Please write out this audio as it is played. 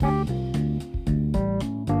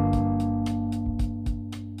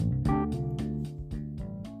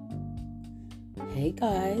Hey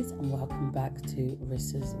guys, and welcome back to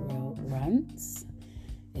Rissa's Real Rants.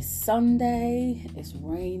 It's Sunday, it's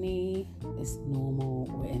rainy, it's normal,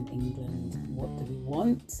 we're in England. What do we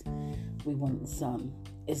want? We want the sun.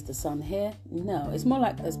 Is the sun here? No, it's more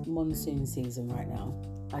like a monsoon season right now,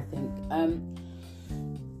 I think.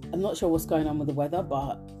 I'm not sure what's going on with the weather,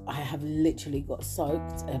 but I have literally got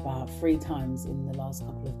soaked about 3 times in the last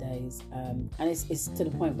couple of days. And it's to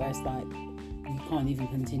the point where it's like, you can't even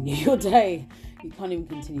continue your day. You've got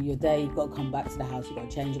to come back to the house, you've got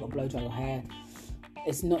to change, you've got to blow dry your hair.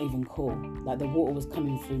 It's not even cool. Like, the water was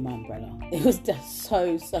coming through my umbrella. It was just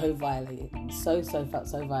so violated. Felt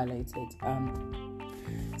so violated.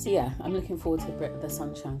 So yeah, I'm looking forward to the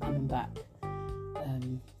sunshine coming back.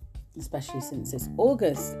 Especially since it's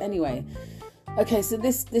August. Anyway, okay, so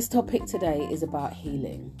this topic today is about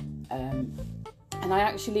healing. And I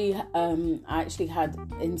actually had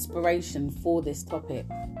inspiration for this topic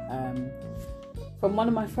from one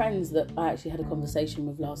of my friends that I actually had a conversation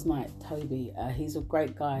with last night, Toby. He's a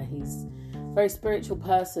great guy. He's a very spiritual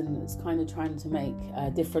person that's kind of trying to make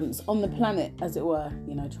a difference on the planet, as it were,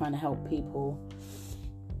 you know, trying to help people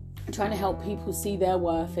see their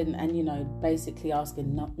worth and you know, basically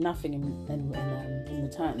asking nothing in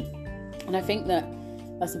return. And I think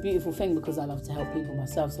that's a beautiful thing, because I love to help people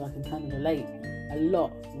myself, so I can kind of relate a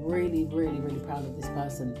lot. Really proud of this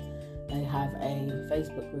person. They have a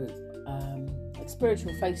Facebook group, a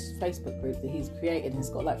spiritual Facebook group that he's created, and it's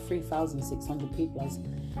got like 3,600 people. I was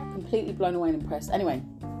completely blown away and impressed. Anyway,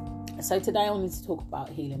 so today I wanted to talk about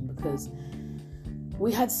healing, because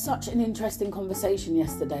we had such an interesting conversation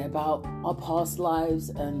yesterday about our past lives.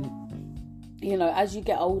 And you know, as you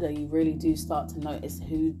get older, you really do start to notice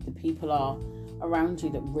who the people are around you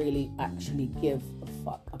that really actually give a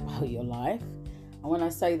fuck about your life. And when I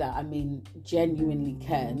say that, I mean genuinely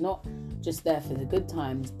care, not just there for the good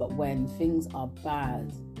times, but when things are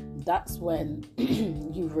bad, that's when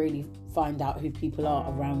you really find out who people are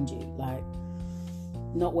around you. Like,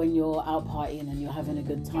 not when you're out partying and you're having a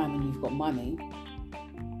good time and you've got money,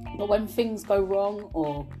 but when things go wrong,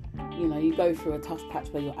 or you know, you go through a tough patch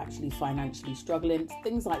where you're actually financially struggling,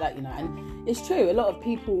 things like that, you know. And it's true, a lot of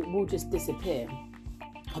people will just disappear,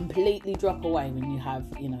 completely drop away when you have,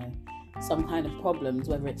 you know, some kind of problems,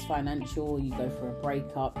 whether it's financial, you go for a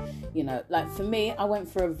breakup, you know. Like for me, I went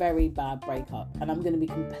for a very bad breakup, and I'm going to be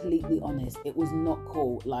completely honest, it was not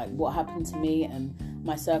cool. Like, what happened to me and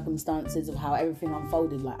my circumstances of how everything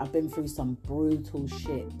unfolded, like, I've been through some brutal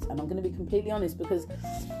shit, and I'm going to be completely honest, because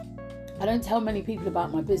I don't tell many people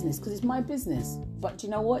about my business, because it's my business. But do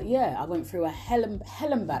you know what? Yeah, I went through a hell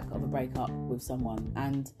and back of a breakup with someone,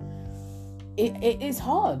 and it is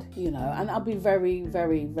hard, you know. And I'll be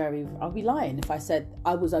I'll be lying if I said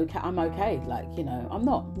I was okay. I'm okay. Like, you know, I'm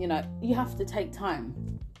not. You know, you have to take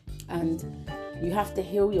time, and you have to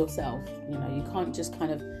heal yourself. You know, you can't just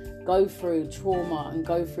kind of go through trauma and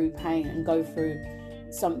go through pain and go through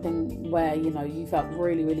something where, you know, you felt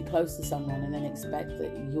really close to someone and then expect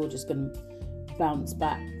that you're just going to bounce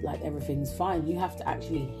back like everything's fine. You have to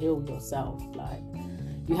actually heal yourself. Like,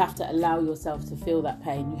 you have to allow yourself to feel that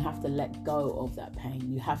pain. You have to let go of that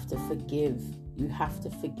pain. You have to forgive.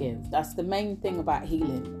 That's the main thing about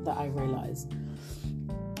healing that I realized,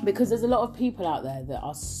 because there's a lot of people out there that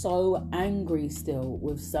are so angry still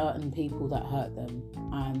with certain people that hurt them,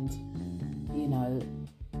 and you know,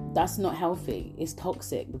 that's not healthy. It's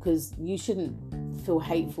toxic, because you shouldn't feel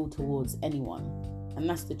hateful towards anyone. And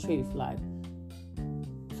that's the truth. Like,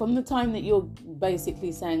 from the time that you're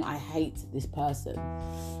basically saying, I hate this person,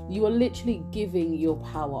 you are literally giving your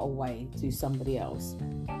power away to somebody else.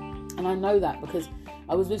 And I know that because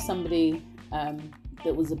I was with somebody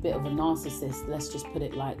that was a bit of a narcissist, let's just put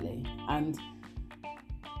it lightly. And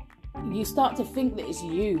you start to think that it's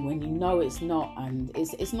you when you know it's not. And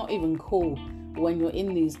it's not even cool when you're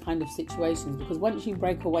in these kind of situations, because once you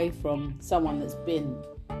break away from someone that's been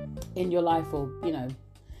in your life, or you know,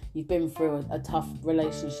 you've been through a tough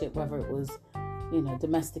relationship, whether it was, you know,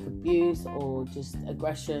 domestic abuse or just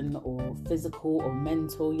aggression or physical or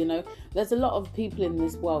mental, you know, there's a lot of people in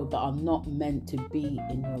this world that are not meant to be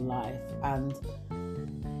in your life. And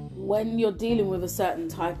when you're dealing with a certain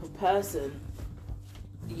type of person,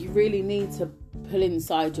 you really need to pull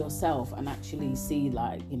inside yourself and actually see,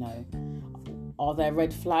 like, you know, are there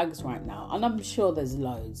red flags right now? And I'm sure there's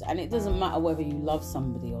loads. And it doesn't matter whether you love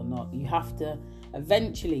somebody or not. You have to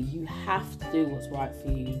do what's right for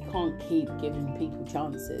you. You can't keep giving people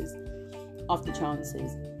chances after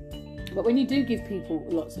chances. But when you do give people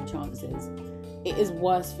lots of chances, it is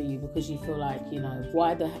worse for you, because you feel like, you know,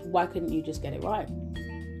 why couldn't you just get it right?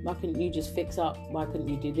 Why couldn't you just fix up? Why couldn't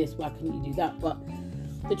you do this? Why couldn't you do that? But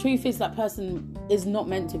the truth is that person is not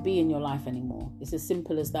meant to be in your life anymore. It's as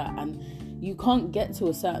simple as that. And you can't get to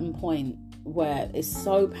a certain point where it's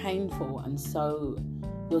so painful and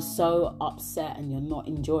you're so upset and you're not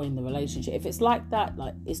enjoying the relationship. If it's like that,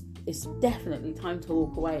 like it's definitely time to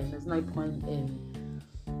walk away, and there's no point in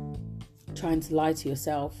trying to lie to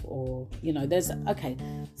yourself, or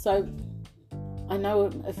so I know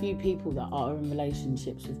a few people that are in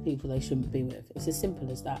relationships with people they shouldn't be with. It's as simple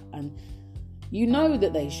as that. And you know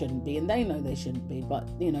that they shouldn't be, and they know they shouldn't be, but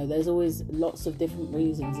there's always lots of different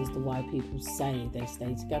reasons as to why people say they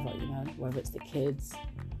stay together, whether it's the kids,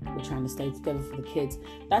 we're trying to stay together for the kids.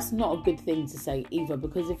 That's not a good thing to say either,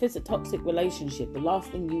 because if it's a toxic relationship, the last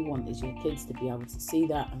thing you want is your kids to be able to see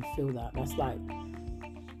that and feel that. That's like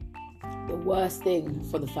the worst thing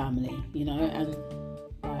for the family, and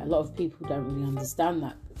a lot of people don't really understand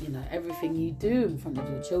that. Everything you do in front of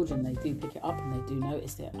your children, they do pick it up and they do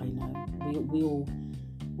notice it. I know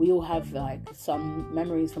we all have like some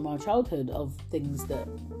memories from our childhood of things that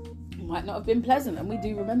might not have been pleasant, and we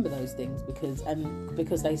do remember those things because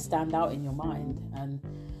they stand out in your mind. And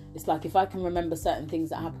it's like, if I can remember certain things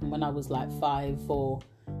that happened when I was like 5, 4,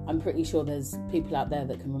 I'm pretty sure there's people out there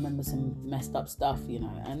that can remember some messed up stuff,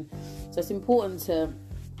 and so it's important to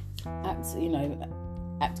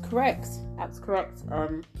act correct,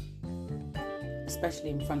 especially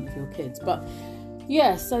in front of your kids. But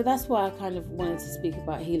yeah, so that's why I kind of wanted to speak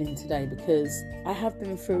about healing today, because I have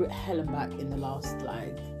been through hell and back in the last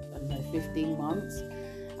 15 months,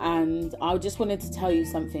 and I just wanted to tell you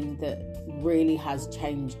something that really has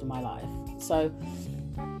changed my life. So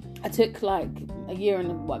I took like a year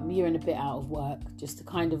and a bit out of work, just to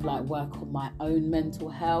kind of like work on my own mental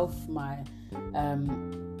health,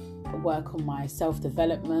 work on my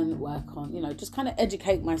self-development, work on, just kind of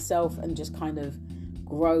educate myself and just kind of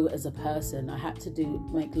grow as a person. I had to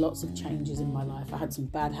make lots of changes in my life. I had some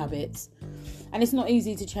bad habits, and it's not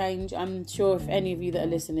easy to change. I'm sure if any of you that are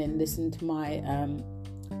listening, listen to my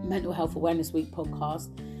Mental Health Awareness Week podcast,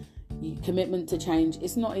 commitment to change.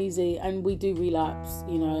 It's not easy, and we do relapse,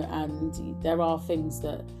 and there are things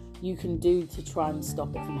that you can do to try and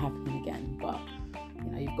stop it from happening again. But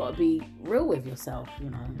you've got to be real with yourself.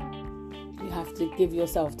 You have to give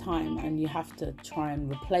yourself time, and you have to try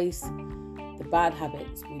and replace the bad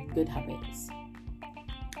habits with good habits.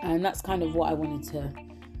 And that's kind of what I wanted to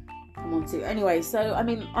come on to. Anyway, so I've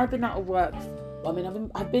been out of work.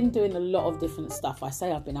 I've been doing a lot of different stuff. I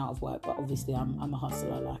say I've been out of work, but obviously I'm a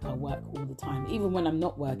hustler. Like, I work all the time. Even when I'm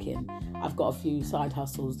not working, I've got a few side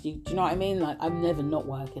hustles. Do you know what I mean? Like, I'm never not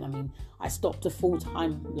working. I stopped a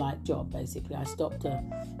full-time job, basically. I stopped a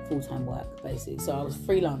full-time work, basically. So I was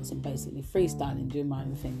freelancing, basically, freestyling, doing my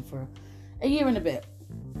own thing for a year and a bit.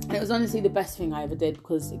 And it was honestly the best thing I ever did,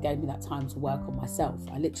 because it gave me that time to work on myself.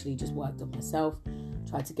 I literally just worked on myself.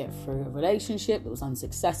 Tried to get through a relationship that was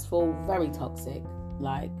unsuccessful, very toxic,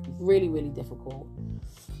 like really, really difficult.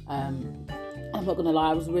 I'm not gonna lie,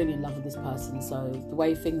 I was really in love with this person. So the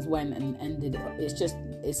way things went and ended,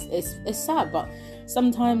 it's sad. But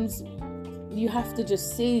sometimes you have to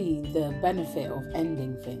just see the benefit of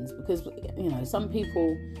ending things, because some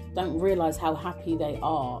people don't realize how happy they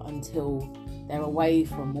are until they're away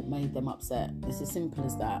from what made them upset. It's as simple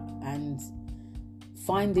as that. And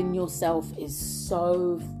finding yourself is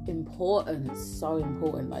so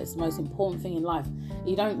important. Like, it's the most important thing in life.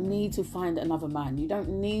 You don't need to find another man. You don't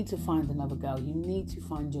need to find another girl. You need to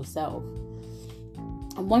find yourself.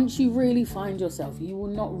 And once you really find yourself, you will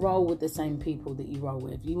not roll with the same people that you roll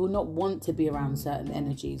with. You will not want to be around certain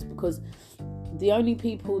energies, because the only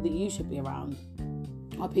people that you should be around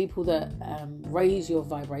are people that raise your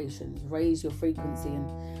vibrations, raise your frequency,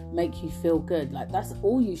 and make you feel good. Like, that's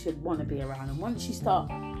all you should want to be around. And once you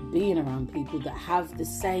start being around people that have the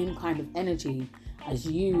same kind of energy as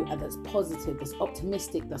you, and that's positive, that's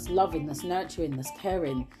optimistic, that's loving, that's nurturing, that's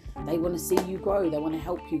caring, they want to see you grow, they want to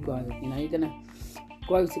help you grow. You're going to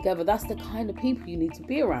grow together. That's the kind of people you need to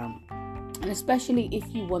be around. And especially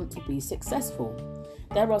if you want to be successful.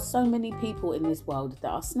 There are so many people in this world that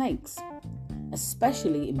are snakes,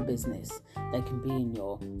 especially in business. They can be in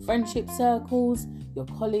your friendship circles, your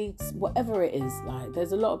colleagues, whatever it is. Like,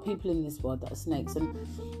 there's a lot of people in this world that are snakes, and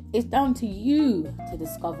it's down to you to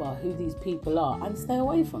discover who these people are and stay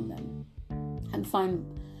away from them, and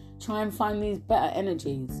try and find these better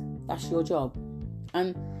energies. That's your job.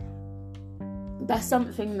 And that's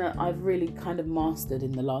something that I've really kind of mastered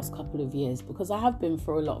in the last couple of years, because I have been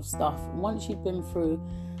through a lot of stuff. And once you've been through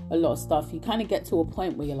a lot of stuff, you kind of get to a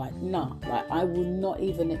point where you're like, nah, like, I will not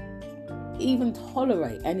even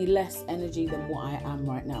tolerate any less energy than what I am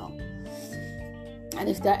right now. And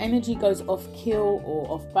if that energy goes off kill or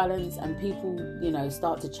off balance and people,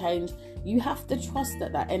 start to change, you have to trust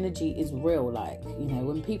that energy is real. Like,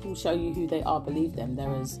 when people show you who they are, believe them.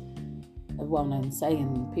 There is a well-known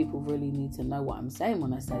saying, people really need to know what I'm saying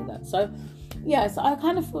when I say that. So, so I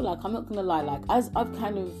kind of feel like, I'm not going to lie, like, as I've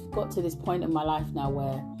kind of got to this point in my life now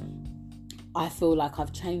where I feel like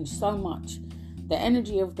I've changed so much, the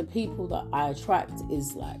energy of the people that I attract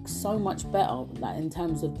is like so much better, like in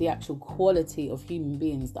terms of the actual quality of human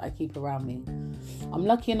beings that I keep around me. I'm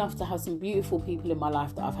lucky enough to have some beautiful people in my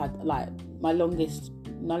life that I've had, like my longest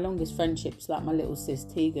friendships, like my little sis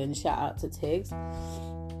Tegan. Shout out to Tiggs.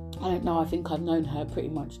 I don't know, I think I've known her pretty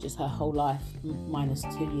much just her whole life, minus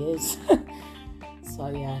 2 years. So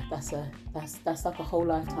yeah, that's like a whole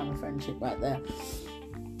lifetime of friendship right there.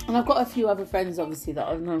 And I've got a few other friends, obviously, that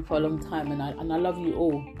I've known for a long time, and I love you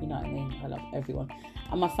all, you know what I mean? I love everyone.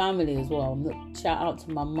 And my family as well. Shout out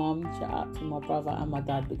to my mum, shout out to my brother and my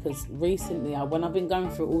dad, because recently, when I've been going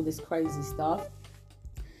through all this crazy stuff,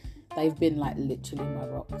 they've been like literally my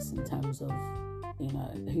rocks in terms of,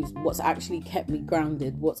 what's actually kept me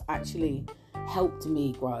grounded, what's actually helped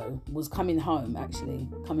me grow was coming home to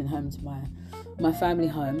my family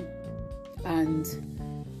home. And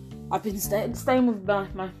I've been staying with my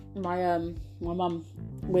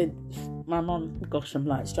mum. Gosh, I'm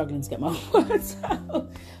like struggling to get my words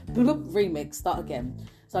out. Remix, start again.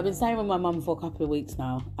 So I've been staying with my mum for a couple of weeks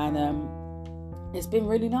now, and it's been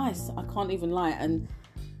really nice. I can't even lie. And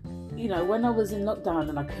when I was in lockdown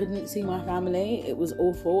and I couldn't see my family, it was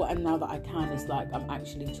awful. And now that I can, it's like I'm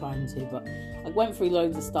actually trying to. But I went through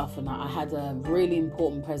loads of stuff, and I had a really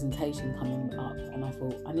important presentation coming up, and I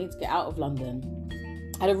thought I need to get out of London.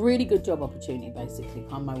 I had a really good job opportunity basically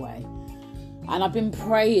come my way, and I've been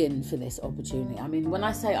praying for this opportunity. I mean, when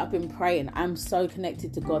I say I've been praying, I'm so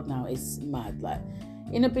connected to God now, it's mad, like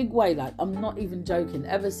in a big way. Like, I'm not even joking.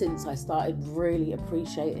 Ever since I started really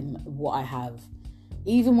appreciating what I have,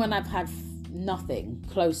 even when I've had nothing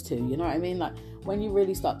close to, you know what I mean? Like, when you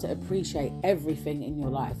really start to appreciate everything in your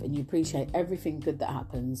life, and you appreciate everything good that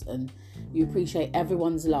happens, and you appreciate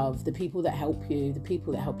everyone's love, the people that help you, the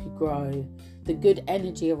people that help you grow, the good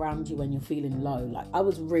energy around you when you're feeling low. Like, I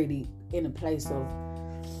was really in a place of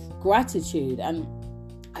gratitude, and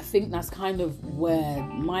I think that's kind of where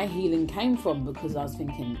my healing came from, because I was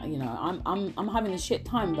thinking, I'm having a shit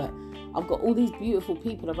time, but I've got all these beautiful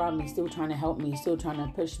people around me still trying to help me, still trying to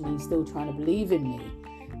push me, still trying to believe in me,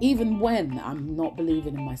 even when I'm not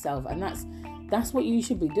believing in myself. And that's what you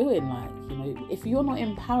should be doing. Like, if you're not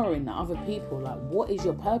empowering other people, like, what is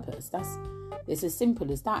your purpose? It's as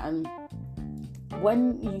simple as that. And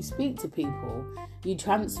when you speak to people, you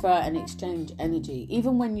transfer and exchange energy.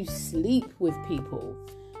 Even when you sleep with people,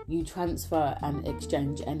 you transfer and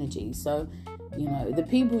exchange energy. So, the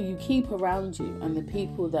people you keep around you and the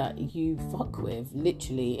people that you fuck with,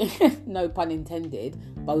 literally, no pun intended,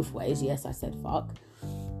 both ways. Yes, I said fuck.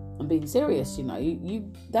 I'm being serious,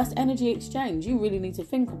 you that's energy exchange. You really need to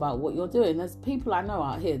think about what you're doing. There's people I know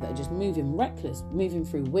out here that are just moving reckless, moving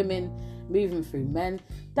through women, moving through men.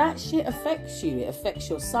 That shit affects you. It affects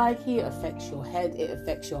your psyche, it affects your head, it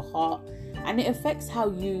affects your heart, and it affects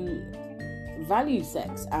how you value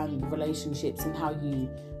sex and relationships and how you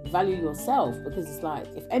value yourself. Because it's like,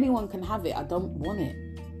 if anyone can have it, I don't want it.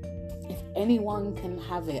 If anyone can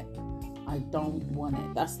have it, I don't want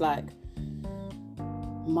it. That's like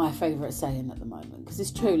my favourite saying at the moment, because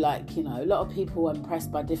it's true. Like, a lot of people are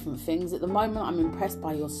impressed by different things. At the moment, I'm impressed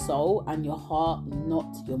by your soul and your heart,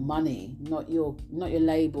 not your money, not your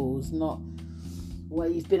labels, not where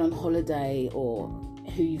you've been on holiday or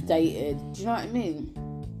who you've dated. Do you know what I mean?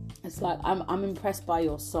 It's like, I'm impressed by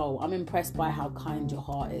your soul. I'm impressed by how kind your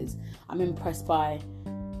heart is. I'm impressed by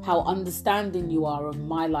how understanding you are of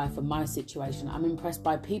my life and my situation. I'm impressed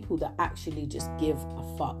by people that actually just give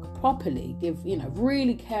a fuck properly,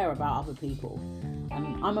 really care about other people.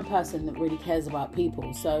 And I'm a person that really cares about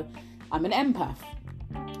people. So I'm an empath.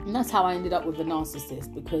 And that's how I ended up with a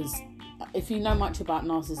narcissist, because if you know much about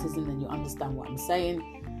narcissism, then you understand what I'm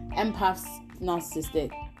saying. Empaths,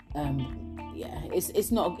 narcissistic,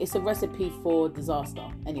 it's a recipe for disaster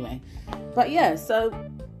anyway. But yeah, so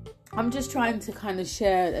I'm just trying to kind of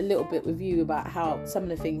share a little bit with you about how some of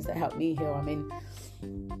the things that help me heal. I mean,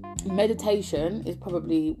 meditation is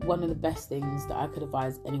probably one of the best things that I could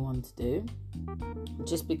advise anyone to do,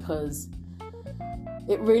 just because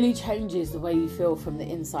it really changes the way you feel from the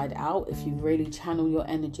inside out. If you really channel your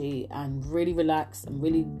energy and really relax and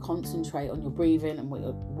really concentrate on your breathing and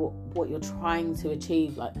what you're trying to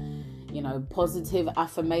achieve, like, positive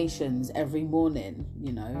affirmations every morning,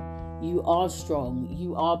 You are strong,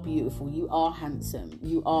 you are beautiful, you are handsome,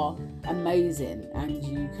 you are amazing, and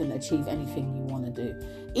you can achieve anything you want to do.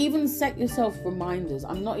 Even set yourself reminders.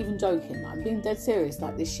 I'm not even joking. I'm being dead serious.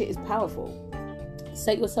 Like, this shit is powerful.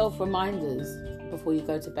 Set yourself reminders before you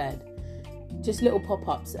go to bed. Just little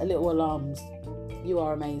pop-ups, little alarms. You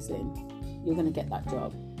are amazing. You're going to get that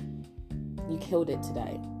job. You killed it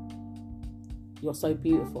today. You're so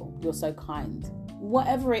beautiful. You're so kind.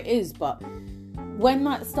 Whatever it is, but when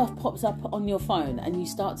that stuff pops up on your phone and you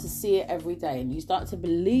start to see it every day and you start to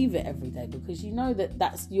believe it every day, because you know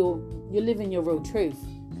that's you're living your real truth.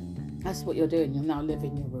 That's what you're doing. You're now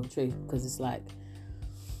living your real truth, because it's like,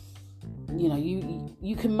 you know,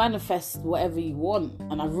 you can manifest whatever you want.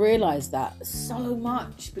 And I've realised that so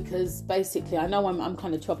much, because basically I know I'm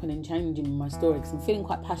kind of chopping and changing my story, because I'm feeling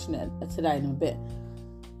quite passionate today, and I'm a bit,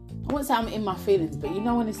 I won't say I'm in my feelings, but you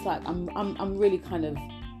know, when it's like I'm really kind of,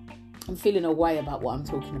 I'm feeling a way about what I'm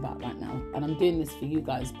talking about right now, and I'm doing this for you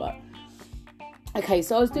guys. But okay,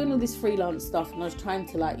 so I was doing all this freelance stuff, and I was trying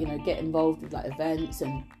to, like, you know, get involved with like events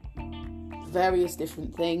and various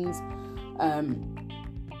different things.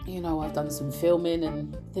 You know, I've done some filming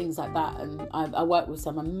and things like that, and I work with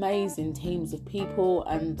some amazing teams of people,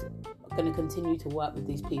 and I'm going to continue to work with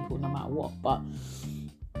these people no matter what. But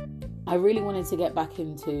I really wanted to get back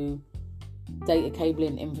into data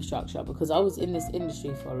cabling infrastructure, because I was in this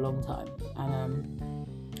industry for a long time.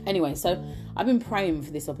 And anyway, so I've been praying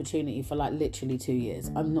for this opportunity for like literally 2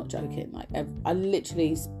 years. I'm not joking. Like, I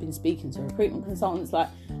literally been speaking to recruitment consultants, like,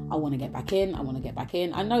 I want to get back in.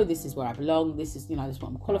 I know this is where I belong. This is, you know, this is what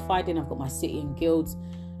I'm qualified in. I've got my city and guilds,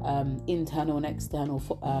 internal and external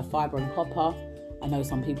fibre and copper. I know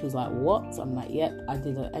some people's like, what? I'm like, yep, I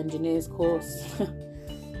did an engineer's course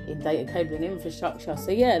in data cabling infrastructure.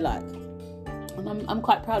 So yeah, like, and I'm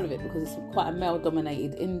quite proud of it, because it's quite a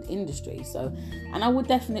male-dominated industry. So, and I would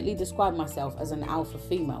definitely describe myself as an alpha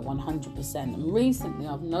female, 100%. And recently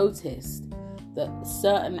I've noticed that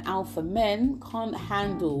certain alpha men can't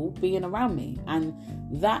handle being around me, and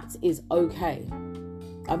that is okay.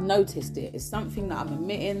 I've noticed it. It's something that I'm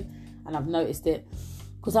admitting, and I've noticed it,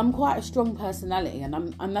 because I'm quite a strong personality,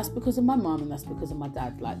 and that's because of my mum, and that's because of my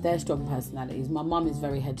dad. Like, they're strong personalities. My mum is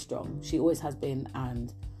very headstrong. She always has been,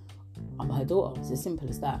 and I'm her daughter. It's as simple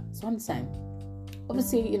as that. So I'm the same.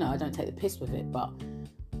 Obviously, you know, I don't take the piss with it, but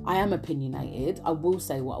I am opinionated. I will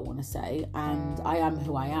say what I want to say, and I am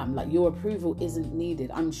who I am. Like, your approval isn't needed.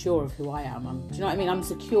 I'm sure of who I am. Do you know what I mean? I'm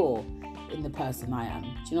secure in the person I am. Do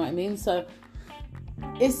you know what I mean? So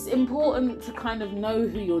it's important to kind of know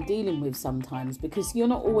who you're dealing with sometimes, because you're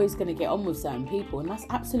not always going to get on with certain people, and that's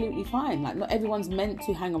absolutely fine. Like, not everyone's meant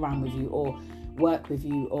to hang around with you or work with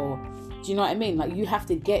you, or do you know what I mean? Like, you have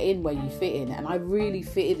to get in where you fit in, and I really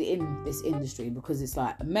fitted in this industry, because it's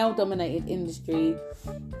like a male-dominated industry.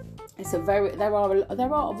 It's there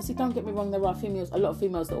are obviously, don't get me wrong, there are a lot of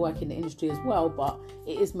females that work in the industry as well, but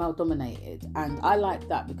it is male-dominated, and I like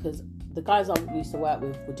that, because the guys I used to work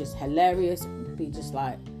with were just hilarious. Be just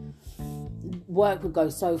like, work would go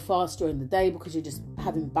so fast during the day because you're just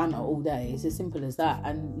having banter all day. It's as simple as that.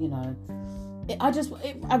 And you know, I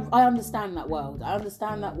understand that world. I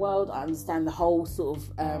understand the whole sort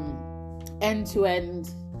of end-to-end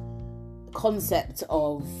concept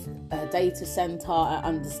of a data center. I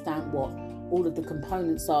understand what all of the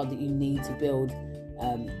components are that you need to build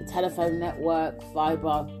the telephone network,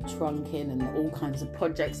 fiber trunking, and all kinds of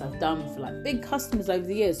projects I've done for like big customers over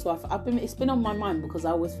the years. So it's been on my mind, because I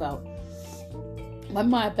always felt, when one of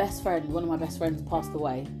my best friends passed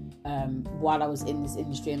away while I was in this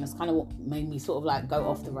industry, and that's kind of what made me sort of like go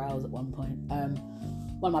off the rails at one point.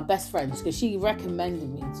 One of my best friends, because she recommended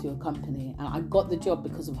me to a company, and I got the job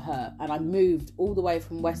because of her, and I moved all the way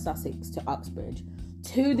from West Sussex to Uxbridge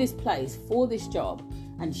to this place for this job,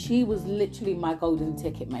 and she was literally my golden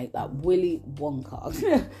ticket, mate, like Willy Wonka.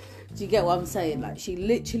 Do you get what I'm saying? Like, she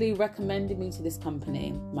literally recommended me to this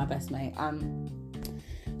company, my best mate, and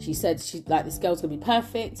she said, this girl's gonna be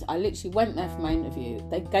perfect. I literally went there for my interview.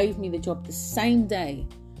 They gave me the job the same day.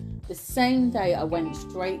 The same day I went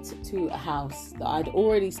straight to a house that I'd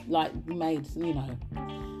already made, you know,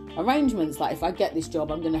 arrangements. Like, if I get this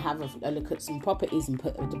job, I'm going to have a look at some properties and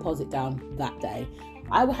put a deposit down that day.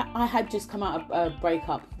 I had just come out of a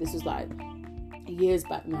breakup. This was like years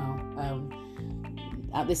back now.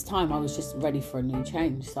 At this time, I was just ready for a new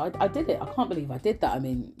change. So I did it. I can't believe I did that. I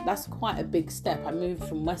mean, that's quite a big step. I moved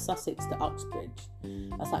from West Sussex to Uxbridge.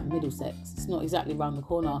 That's like Middlesex. It's not exactly around the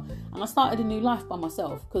corner. And I started a new life by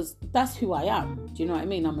myself, because that's who I am. Do you know what I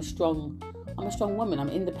mean? I'm a strong woman. I'm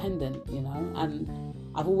independent, you know. And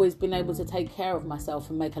I've always been able to take care of myself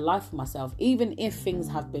and make a life for myself. Even if things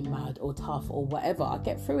have been mad or tough or whatever, I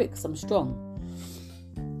get through it because I'm strong.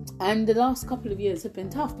 And the last couple of years have been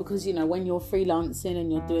tough because, you know, when you're freelancing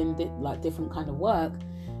and you're doing like different kind of work,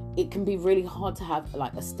 it can be really hard to have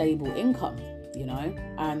like a stable income, you know.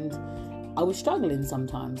 And I was struggling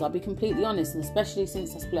sometimes, I'll be completely honest, and especially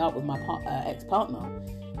since I split up with my ex-partner.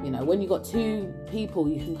 You know, when you got two people,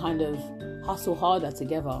 you can kind of hustle harder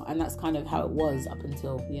together, and that's kind of how it was up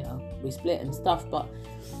until, you know, we split and stuff. But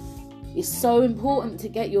it's so important to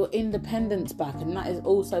get your independence back, and that is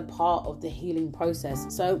also part of the healing process.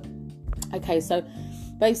 So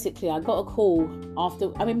basically I got a call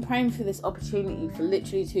after I've been praying for this opportunity for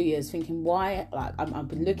literally 2 years, thinking why, like I've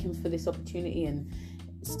been looking for this opportunity and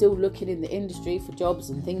still looking in the industry for jobs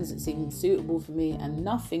and things that seemed suitable for me, and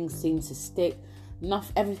nothing seemed to stick.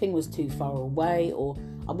 Everything was too far away, or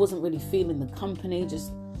I wasn't really feeling the company.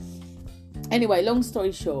 Anyway, long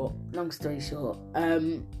story short,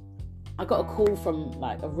 I got a call from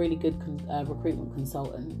like a really good recruitment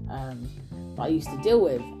consultant that I used to deal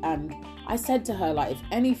with, and I said to her, like, if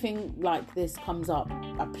anything like this comes up,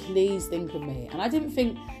 please think of me. And I didn't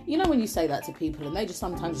think, you know, when you say that to people and they just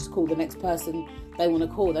sometimes just call the next person they want to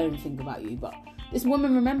call, they don't think about you. But this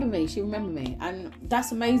woman remembered me, she remembered me, and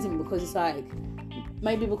that's amazing, because it's like,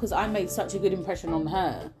 maybe because I made such a good impression on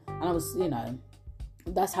her, and I was, you know,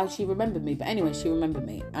 that's how she remembered me. But anyway, she remembered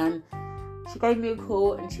me, and she gave me a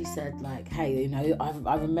call and she said, like, hey, you know, I've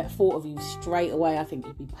thought of you straight away. I think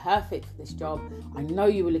you'd be perfect for this job. I know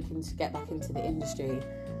you were looking to get back into the industry.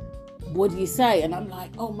 What do you say? And I'm like,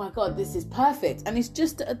 oh my God, this is perfect. And it's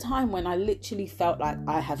just at a time when I literally felt like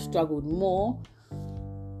I have struggled more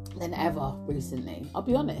than ever recently. I'll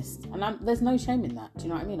be honest. And there's no shame in that. Do you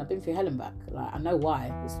know what I mean? I've been through hell and back. Like, I know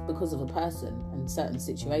why. It's because of a person and certain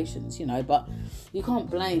situations, you know, but you can't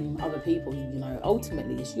blame other people. You know,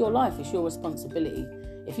 ultimately it's your life, it's your responsibility.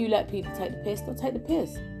 If you let people take the piss, they'll take the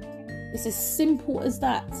piss. It's as simple as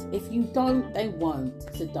that. If you don't, they won't.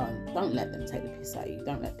 So don't let them take the piss out of you.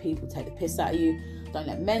 Don't let people take the piss out of you. Don't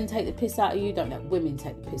let men take the piss out of you. Don't let women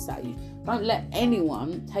take the piss out of you. Don't let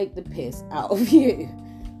anyone take the piss out of you.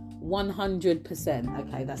 100%.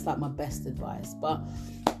 Okay, that's like my best advice. But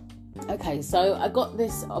okay, so I got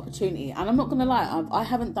this opportunity, and I'm not gonna lie, I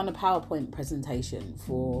haven't done a PowerPoint presentation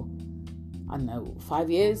for, I don't know,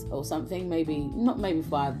 5 years or something. Maybe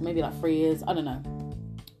 5, maybe like 3 years, I don't know,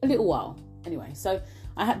 a little while. Anyway, so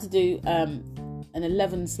I had to do an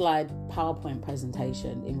 11 slide PowerPoint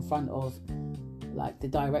presentation in front of like the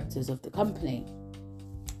directors of the company,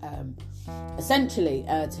 essentially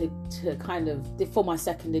to kind of, for my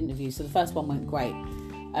second interview. So the first one went great,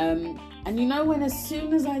 and you know, when as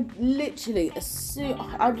soon as I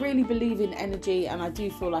really believe in energy, and I do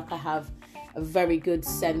feel like I have a very good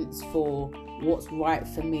sense for what's right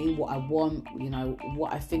for me, what I want, you know,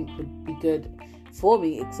 what I think would be good for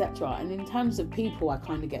me, etc. And in terms of people, I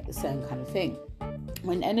kind of get the same kind of thing.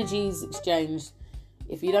 When energy's exchanged,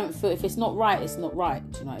 if you don't feel, if it's not right, it's not right.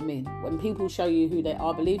 Do you know what I mean? When people show you who they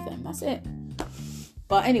are, believe them. That's it.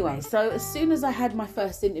 But anyway, so as soon as I had my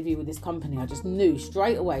first interview with this company, I just knew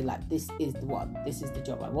straight away, like, this is the one. This is the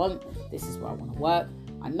job I want. This is where I want to work.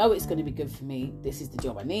 I know it's going to be good for me. This is the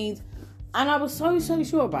job I need. And I was so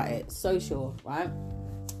sure about it. So sure, right?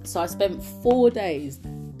 So I spent 4 days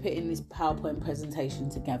putting this PowerPoint presentation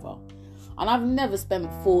together. And I've never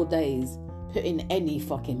spent 4 days putting any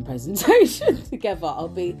fucking presentation together. I'll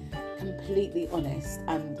be completely honest.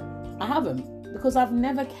 And I haven't, because I've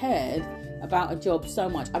never cared about a job so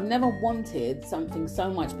much. I've never wanted something so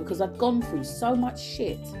much, because I've gone through so much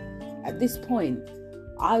shit. At this point,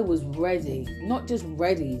 I was ready, not just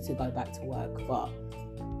ready to go back to work, but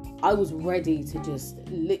I was ready to just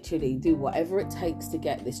literally do whatever it takes to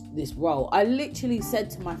get this role. I literally said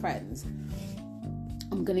to my friends,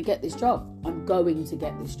 I'm going to get this job. I'm going to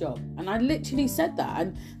get this job. And I literally said that.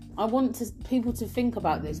 And I want people to think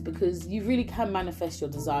about this, because you really can manifest your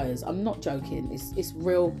desires. I'm not joking. It's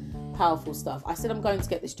real powerful stuff. I said, I'm going to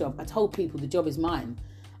get this job. I told people the job is mine.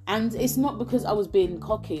 And it's not because I was being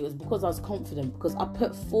cocky. It was because I was confident, because I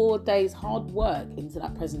put 4 days hard work into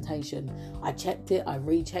that presentation. I checked it. I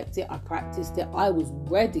rechecked it. I practiced it. I was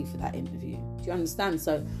ready for that interview. Do you understand?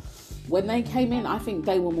 So when they came in, I think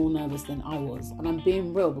they were more nervous than I was. And I'm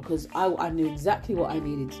being real, because I knew exactly what I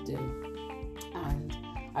needed to do. And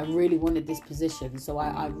I really wanted this position. So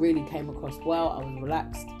I really came across well. I was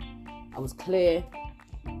relaxed. I was clear.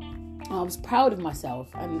 I was proud of myself.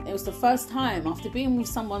 And it was the first time, after being with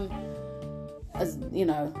someone, as you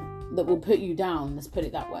know, that will put you down, let's put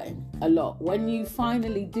it that way, a lot. When you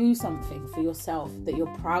finally do something for yourself that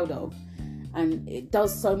you're proud of, and it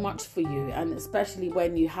does so much for you. And especially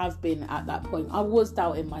when you have been at that point. I was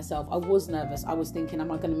doubting myself. I was nervous. I was thinking,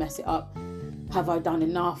 am I going to mess it up? Have I done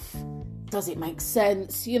enough? Does it make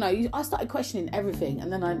sense? I started questioning everything.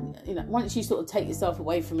 And then once you sort of take yourself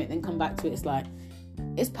away from it, then come back to it, it's like,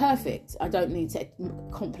 it's perfect. I don't need to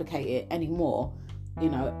complicate it anymore.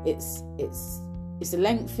 It's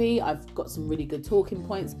lengthy. I've got some really good talking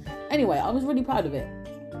points. Anyway, I was really proud of it.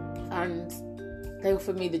 And they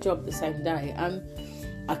offered me the job the same day. And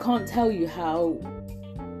I can't tell you how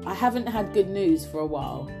I haven't had good news for a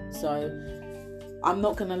while. So I'm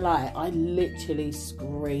not going to lie. I literally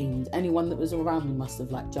screamed. Anyone that was around me must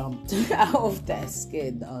have jumped out of their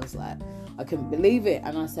skin. I was like, I couldn't believe it.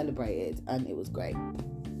 And I celebrated and it was great.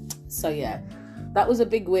 So yeah, that was a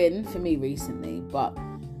big win for me recently. But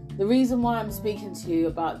the reason why I'm speaking to you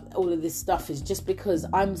about all of this stuff is just because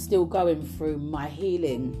I'm still going through my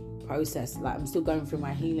healing process. I'm still going through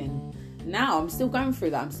my healing now. I'm still going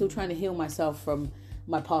through that. I'm still trying to heal myself from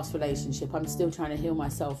my past relationship. I'm still trying to heal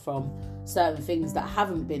myself from certain things that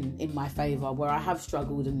haven't been in my favor, where I have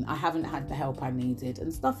struggled and I haven't had the help I needed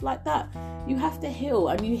and stuff like that. You have to heal,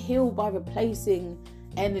 and you heal by replacing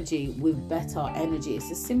energy with better energy.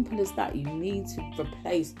 It's as simple as that. You need to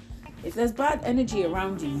replace. If there's bad energy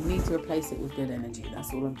around you, you need to replace it with good energy.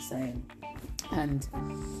 That's all I'm saying. And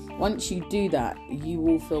once you do that, you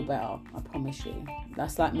will feel better. I promise you.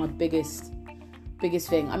 That's my biggest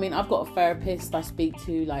thing. I mean, I've got a therapist I speak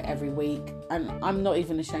to every week, and I'm not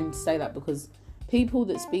even ashamed to say that, because people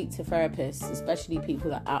that speak to therapists, especially people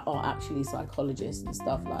that are actually psychologists and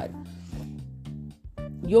stuff,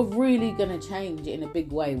 you're really going to change in a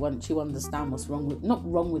big way once you understand what's not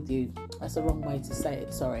wrong with you. That's the wrong way to say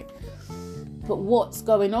it, sorry. But what's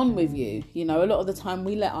going on with you? A lot of the time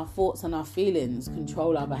we let our thoughts and our feelings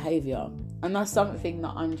control our behaviour. And that's something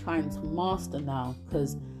that I'm trying to master now,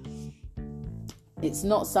 because it's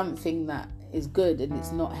not something that is good and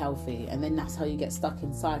it's not healthy. And then that's how you get stuck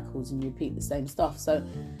in cycles and you repeat the same stuff. So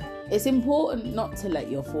it's important not to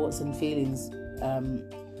let your thoughts and feelings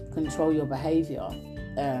control your behaviour.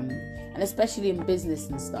 And especially in business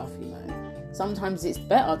and stuff, sometimes it's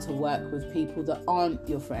better to work with people that aren't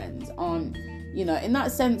your friends, aren't, in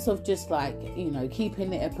that sense of just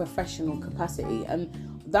keeping it a professional capacity. And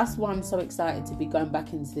that's why I'm so excited to be going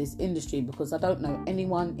back into this industry, because I don't know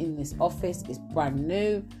anyone in this office. It's brand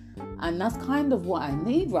new, and that's kind of what I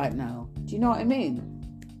need right now. Do you know what I mean?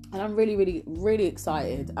 And I'm really, really, really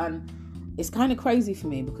excited. And it's kind of crazy for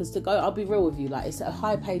me, because I'll be real with you, it's a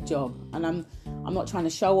high paid job, and I'm not trying to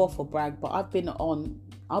show off or brag, but I've been on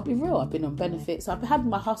benefits. I've had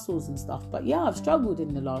my hustles and stuff, but yeah, I've struggled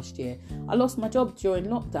in the last year. I lost my job during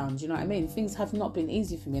lockdown. Do you know what I mean? Things have not been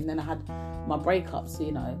easy for me, and then I had my breakup, so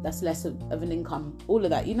that's less of an income, all of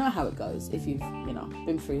that. You know how it goes if you've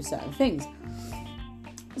been through certain things.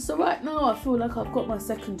 So right now I feel like I've got my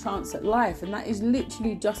second chance at life, and that is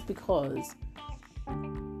literally just because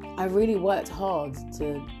I really worked hard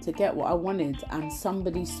to get what I wanted, and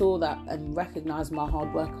somebody saw that and recognised my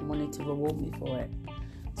hard work and wanted to reward me for it.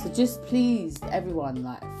 So just please,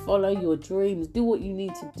 everyone, follow your dreams. Do what you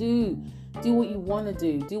need to do. Do what you want to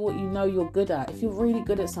do. Do what you know you're good at. If you're really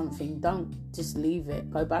good at something, don't just leave it.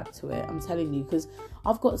 Go back to it. I'm telling you, because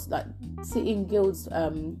I've got City and Guild's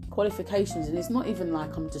qualifications, and it's not even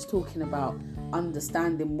I'm just talking about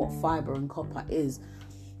understanding what fibre and copper is.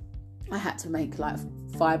 I had to make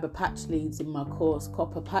fibre patch leads in my course,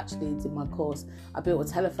 copper patch leads in my course. I built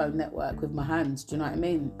a telephone network with my hands. Do you know what I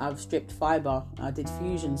mean? I've stripped fibre. I did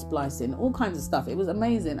fusion splicing, all kinds of stuff. It was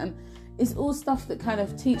amazing. And it's all stuff that kind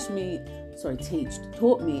of taught me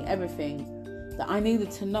everything that I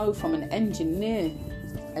needed to know from an engineering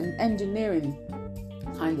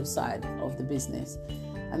kind of side of the business.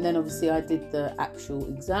 And then obviously I did the actual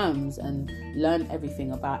exams and learned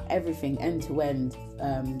everything about everything end-to-end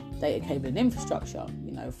data cabling infrastructure,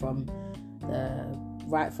 from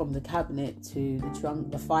the cabinet to the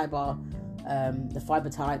trunk, the fibre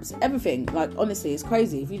types, everything. Honestly, it's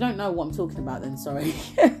crazy. If you don't know what I'm talking about, then sorry.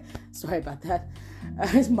 Sorry about that.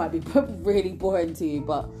 This might be really boring to you,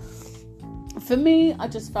 but for me, I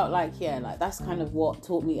just felt that's kind of what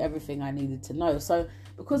taught me everything I needed to know. So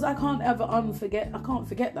because I can't ever I can't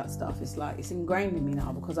forget that stuff. It's ingrained in me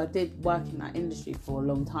now, because I did work in that industry for a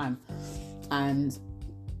long time, and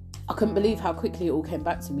I couldn't believe how quickly it all came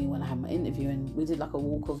back to me when I had my interview, and we did a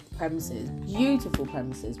walk of the premises, beautiful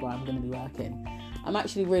premises where I'm going to be working. I'm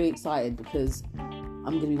actually really excited because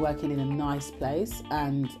I'm going to be working in a nice place,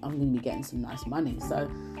 and I'm going to be getting some nice money. So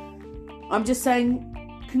I'm just saying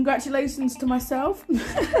congratulations to myself,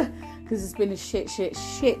 because it's been a shit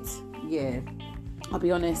year, I'll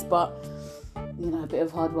be honest. But a bit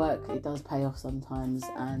of hard work, it does pay off sometimes.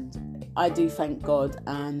 And I do thank God,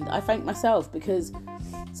 and I thank myself, because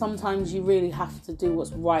sometimes you really have to do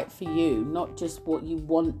what's right for you, not just what you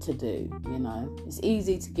want to do. It's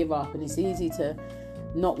easy to give up, and it's easy to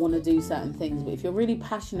not want to do certain things, but if you're really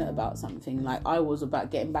passionate about something, like I was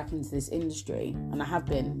about getting back into this industry, and I have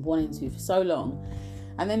been wanting to for so long,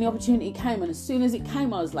 and then the opportunity came, and as soon as it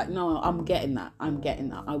came, I was like, no, I'm getting that, I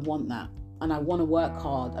want that, and I want to work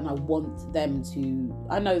hard, and I want them to,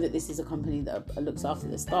 I know that this is a company that looks after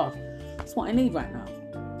their staff. That's what I need right now.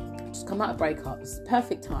 Just come out of breakup. It's the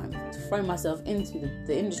perfect time to throw myself into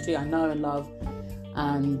the industry I know and love,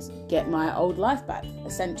 and get my old life back,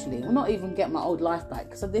 essentially. Well, not even get my old life back,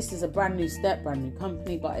 because this is a brand new step, brand new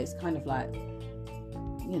company, but it's kind of like,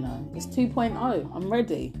 it's 2.0. I'm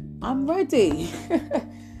ready. I'm ready.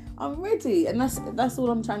 And that's all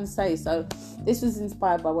I'm trying to say. So this was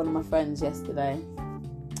inspired by one of my friends yesterday,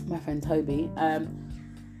 my friend Toby.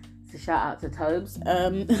 So shout out to Tobes,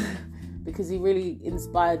 because he really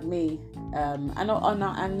inspired me. And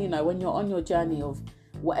when you're on your journey of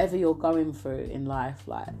whatever you're going through in life,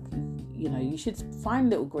 like, you should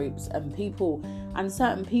find little groups and people, and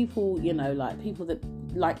certain people, like people that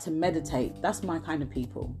like to meditate. That's my kind of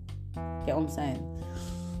people. Get what I'm saying?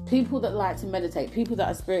 People that like to meditate, people that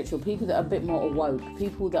are spiritual, people that are a bit more awoke,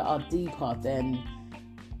 people that are deeper than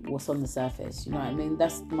what's on the surface. You know what I mean?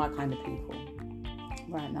 That's my kind of people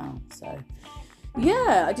right now. So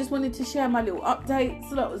yeah, I just wanted to share my little update.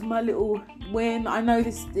 So that was my little win. I know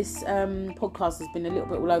this podcast has been a little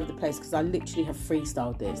bit all over the place, because I literally have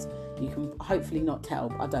freestyled this. You can hopefully not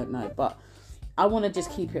tell, I don't know, but I want to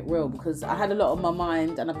just keep it real, because I had a lot on my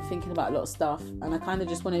mind, and I've been thinking about a lot of stuff, and I kind of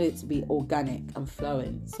just wanted it to be organic and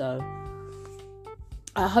flowing. So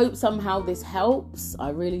I hope somehow this helps. I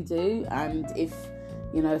really do. And if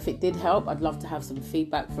it did help, I'd love to have some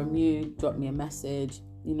feedback from you. Drop me a message.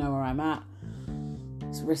 You know where I'm at.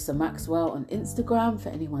 It's Rissa Maxwell on Instagram for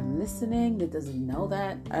anyone listening that doesn't know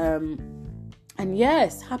that. And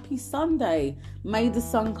yes, happy Sunday. May the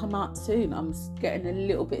sun come out soon. I'm getting a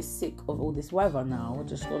little bit sick of all this weather now. I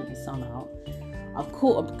just want the sun out. I've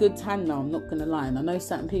caught a good tan now, I'm not going to lie. And I know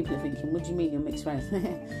certain people are thinking, what do you mean you're mixed race?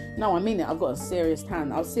 No, I mean it. I've got a serious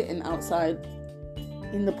tan. I was sitting outside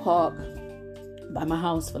in the park by my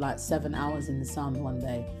house for like 7 hours in the sun one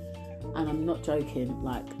day. And I'm not joking,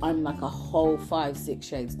 like I'm like a whole 5-6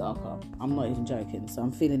 shades darker. I'm not even joking, so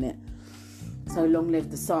I'm feeling it. So long live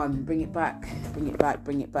the sun, bring it back.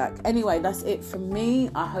 Anyway, that's it from me.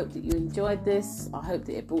 I hope that you enjoyed this. I hope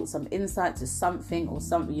that it brought some insight to something, or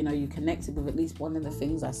something, you connected with at least one of the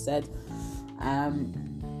things I said.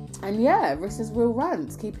 And yeah, Rissa's Real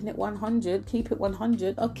Rants, keeping it 100, keep it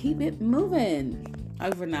 100, or keep it moving.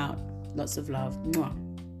 Over and out. Lots of love. Mwah.